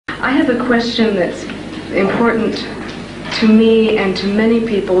I have a question that's important to me and to many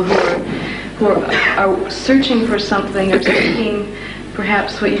people who are searching for something or seeking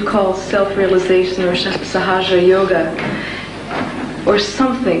perhaps what you call self-realization or sahaja yoga or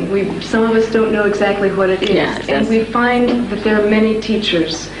something. Some of us don't know exactly what it is. Yes, and we find that there are many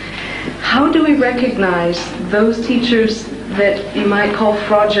teachers. How do we recognize those teachers that you might call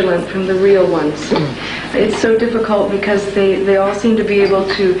fraudulent from the real ones? It's so difficult because they all seem to be able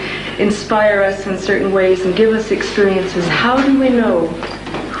to inspire us in certain ways and give us experiences. How do we know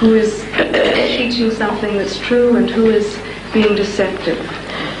who is teaching something that's true and who is being deceptive?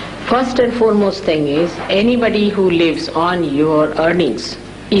 First and foremost thing is, anybody who lives on your earnings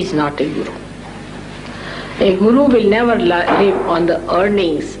is not a guru. A guru will never live on the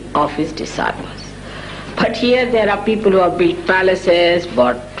earnings of his disciples. But here there are people who have built palaces,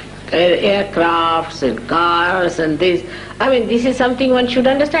 bought aircrafts and cars and this. I mean, this is something one should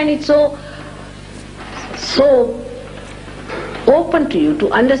understand. It's so open to you to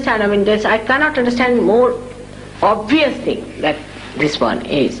understand. I mean, I cannot understand more obvious thing that this one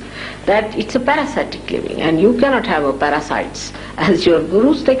is, that it's a parasitic living, and you cannot have a parasites as your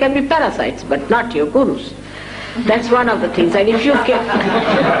gurus. They can be parasites, but not your gurus. That's one of the things. And if you can,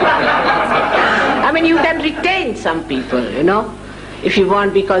 I mean, you can retain some people, you know. If you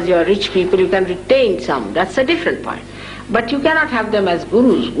want, because you are rich people, you can retain some. That's a different point. But you cannot have them as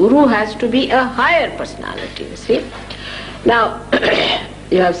gurus. Guru has to be a higher personality, you see. Now,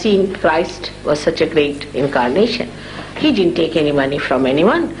 you have seen Christ was such a great incarnation. He didn't take any money from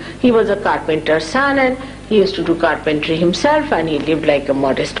anyone. He was a carpenter's son, and he used to do carpentry himself, and he lived like a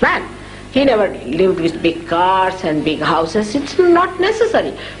modest man. He never lived with big cars and big houses. It's not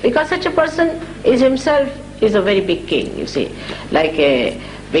necessary, because such a person is himself is a very big king, you see, like a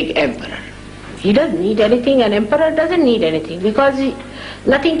big emperor. He doesn't need anything. An emperor doesn't need anything, because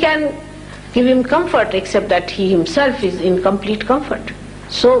nothing can give him comfort except that he himself is in complete comfort.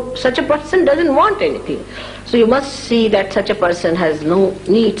 So such a person doesn't want anything. So you must see that such a person has no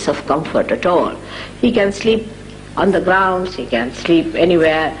needs of comfort at all. He can sleep on the grounds, he can sleep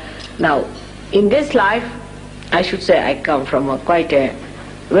anywhere. Now, in this life, I should say I come from quite a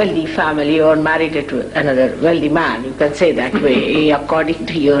wealthy family, or married to another wealthy man. You can say that way, according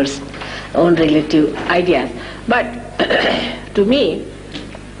to your own relative ideas. But to me,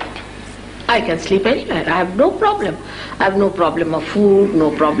 I can sleep anywhere. I have no problem. I have no problem of food,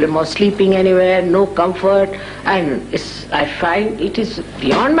 no problem of sleeping anywhere, no comfort. And I find it is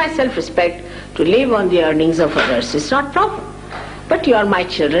beyond my self-respect to live on the earnings of others. It's not proper. But you are my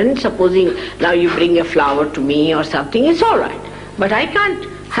children. Supposing now you bring a flower to me or something, it's all right. But I can't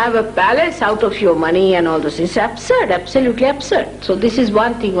have a palace out of your money and all those things. It's absurd, absolutely absurd. So this is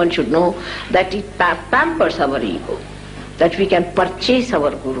one thing one should know, that it pampers our ego, that we can purchase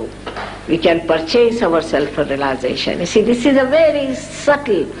our guru, we can purchase our self-realization. You see, this is a very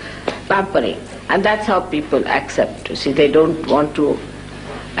subtle pampering, and that's how people accept. You see, they don't want to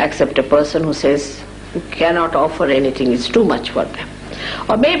accept a person who says, who cannot offer anything, it's too much for them.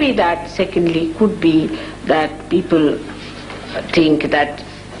 Or maybe that, secondly, could be that people think that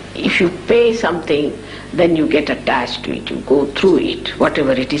if you pay something, then you get attached to it, you go through it,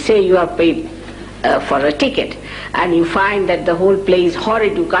 whatever it is. Say you have paid for a ticket, and you find that the whole play is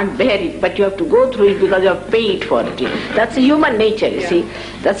horrid, you can't bear it, but you have to go through it because you have paid for it. That's a human nature, you see.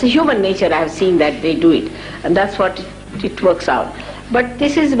 That's a human nature. I have seen that they do it, and that's what it works out. But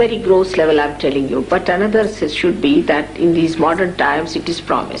this is very gross level, I'm telling you. But another should be that in these modern times it is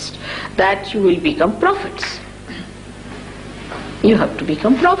promised that you will become prophets. You have to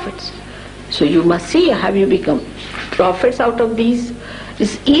become prophets. So you must see, have you become prophets out of these?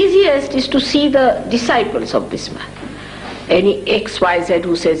 The easiest is to see the disciples of this man. Any XYZ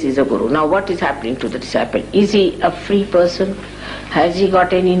who says he's a guru. Now what is happening to the disciple? Is he a free person? Has he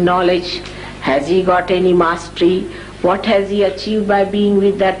got any knowledge? Has he got any mastery? What has he achieved by being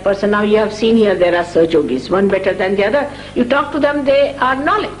with that person? Now you have seen here there are Sahaj Yogis, one better than the other. You talk to them, they are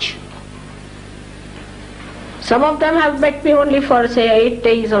knowledge. Some of them have met me only for say 8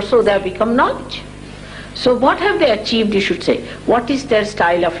 days or so, they have become knowledge. So what have they achieved, you should say? What is their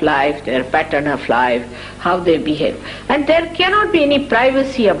style of life, their pattern of life, how they behave? And there cannot be any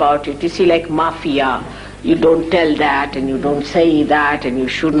privacy about it. You see, like mafia, you don't tell that and you don't say that and you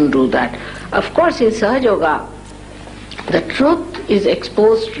shouldn't do that. Of course in Sahaja Yoga, the truth is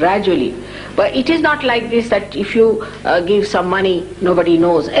exposed gradually. But it is not like this that if you give some money, nobody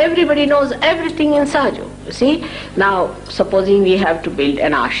knows. Everybody knows everything in Sahaja Yoga. You see? Now, supposing we have to build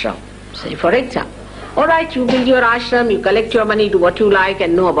an ashram, say for example. All right, you build your ashram, you collect your money, do what you like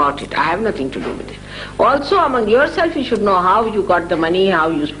and know about it. I have nothing to do with it. Also among yourself you should know how you got the money, how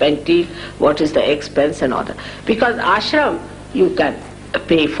you spent it, what is the expense and all that. Because ashram you can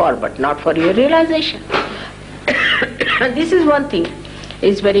pay for, but not for your realization. And this is one thing,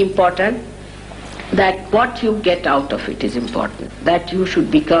 it's very important, that what you get out of it is important, that you should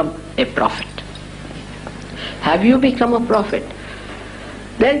become a prophet. Have you become a prophet?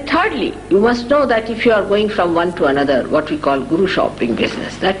 Then thirdly, you must know that if you are going from one to another, what we call guru shopping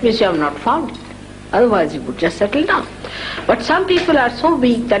business, that means you have not found it. Otherwise you would just settle down. But some people are so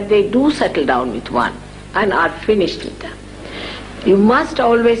weak that they do settle down with one and are finished with them. You must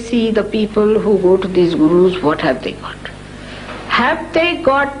always see the people who go to these gurus, what have they got? Have they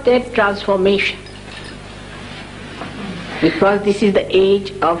got their transformation? Because this is the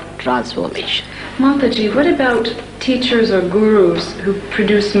age of transformation. Mataji, what about teachers or gurus who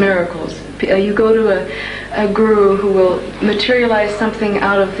produce miracles? You go to a guru who will materialize something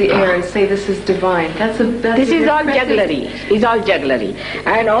out of the air and say this is divine. This is all jugglery. It's all jugglery.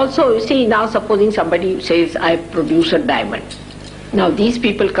 And also, you see, now supposing somebody says, I produce a diamond. Now these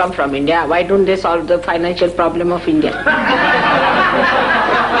people come from India. Why don't they solve the financial problem of India?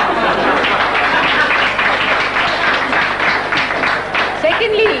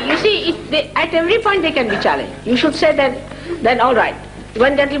 Secondly, you see, at every point they can be challenged. You should say then all right.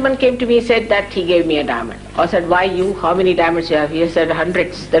 One gentleman came to me and said that he gave me a diamond. I said, why you? How many diamonds you have? He said,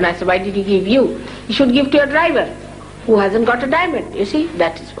 hundreds. Then I said, why did he give you? You should give to your driver who hasn't got a diamond. You see,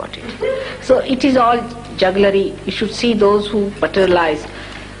 that is what it is. So it is all jugglery. You should see those who materialize.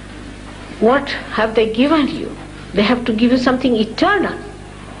 What have they given you? They have to give you something eternal.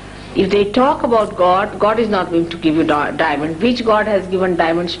 If they talk about God, God is not going to give you diamond. Which God has given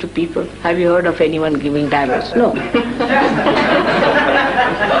diamonds to people? Have you heard of anyone giving diamonds? No.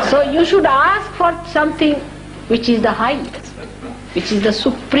 So you should ask for something which is the highest, which is the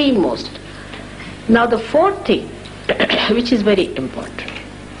supremost. Now the fourth thing, which is very important,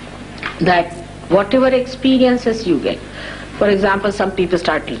 that whatever experiences you get, for example, some people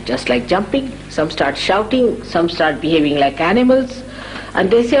start just like jumping, some start shouting, some start behaving like animals, and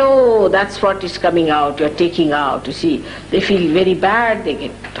they say, oh, that's what is coming out, you're taking out, you see. They feel very bad, they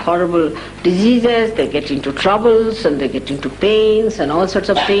get horrible diseases, they get into troubles, and they get into pains and all sorts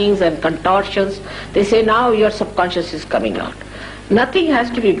of things and contortions. They say, now your subconscious is coming out. Nothing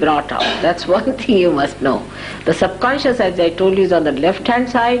has to be brought out. That's one thing you must know. The subconscious, as I told you, is on the left-hand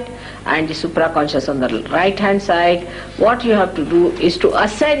side and the supraconscious on the right-hand side. What you have to do is to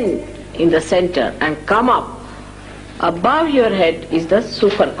ascend in the center and come up. Above your head is the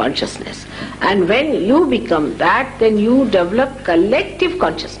superconsciousness. And when you become that, then you develop collective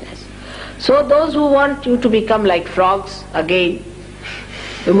consciousness. So those who want you to become like frogs, again,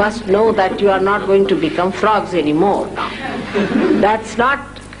 you must know that you are not going to become frogs anymore now. That's not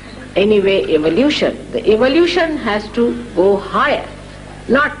anyway evolution. The evolution has to go higher,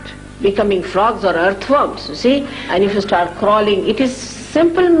 not becoming frogs or earthworms, you see. And if you start crawling, it is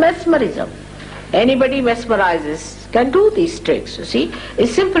simple mesmerism. Anybody mesmerizes can do these tricks, you see.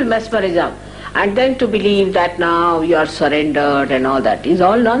 It's simple mesmerism. And then to believe that now you are surrendered and all that is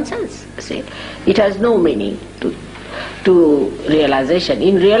all nonsense, you see. It has no meaning to realization.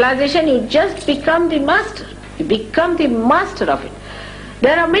 In realization you just become the master. You become the master of it.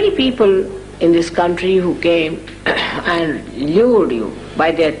 There are many people in this country who came and lured you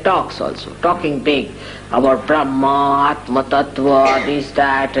by their talks also, talking big about Brahma, Atma Tattva, this,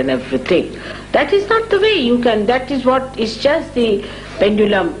 that and everything. That is not the way you can, that is what is just the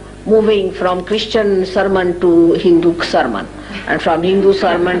pendulum moving from Christian sermon to Hindu sermon, and from Hindu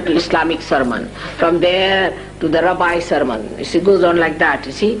sermon to Islamic sermon, from there to the Rabbi sermon. You see, it goes on like that,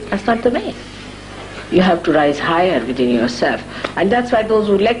 you see. That's not the way. You have to rise higher within yourself. And that's why those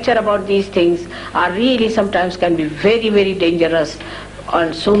who lecture about these things are really sometimes can be very, very dangerous.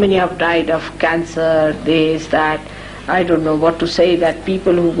 And so many have died of cancer, this, that. I don't know what to say, that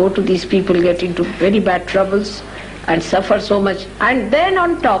people who go to these people get into very bad troubles and suffer so much. And then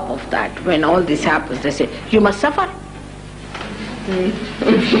on top of that, when all this happens, they say, you must suffer.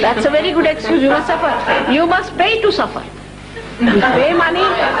 That's a very good excuse, you must suffer. You must pay to suffer. You pay money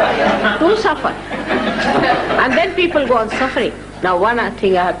to suffer. And then people go on suffering. Now one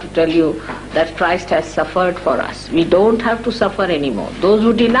thing I have to tell you, that Christ has suffered for us. We don't have to suffer anymore. Those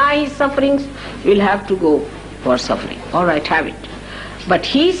who deny his sufferings will have to go for suffering. All right, have it. But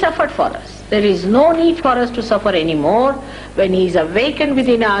he suffered for us. There is no need for us to suffer anymore. When he is awakened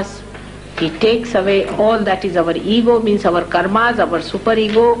within us, he takes away all that is our ego, means our karmas, our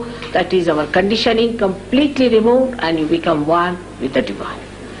superego, that is our conditioning, completely removed, and you become one with the divine.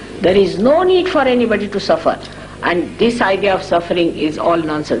 There is no need for anybody to suffer. And this idea of suffering is all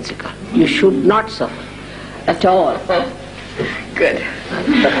nonsensical. You should not suffer at all. Good. I'm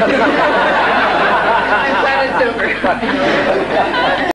glad it's over.